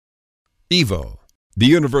EVO, the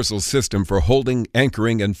universal system for holding,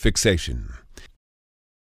 anchoring, and fixation.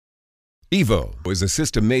 EVO is a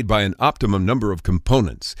system made by an optimum number of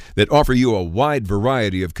components that offer you a wide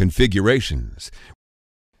variety of configurations.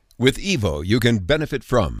 With EVO, you can benefit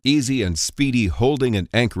from easy and speedy holding and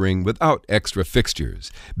anchoring without extra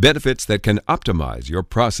fixtures, benefits that can optimize your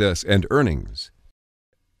process and earnings.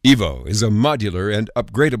 EVO is a modular and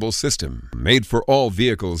upgradable system made for all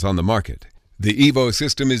vehicles on the market. The EVO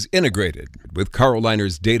system is integrated with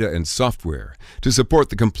Car-O-Liner's data and software to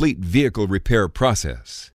support the complete vehicle repair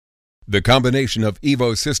process. The combination of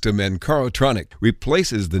EVO system and Car-O-Tronic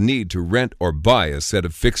replaces the need to rent or buy a set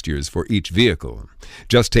of fixtures for each vehicle.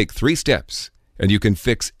 Just take 3 steps and you can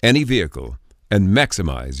fix any vehicle and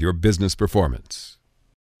maximize your business performance.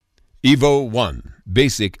 EVO 1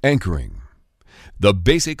 Basic Anchoring. The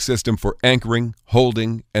basic system for anchoring,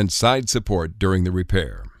 holding, and side support during the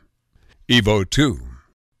repair. EVO 2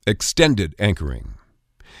 Extended Anchoring.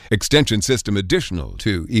 Extension system additional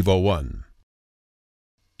to EVO 1.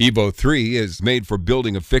 EVO 3 is made for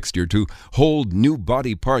building a fixture to hold new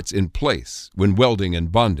body parts in place when welding and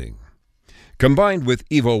bonding. Combined with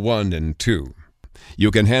EVO 1 and 2, you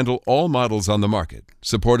can handle all models on the market,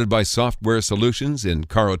 supported by software solutions in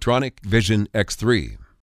Car-O-Tronic Vision X3.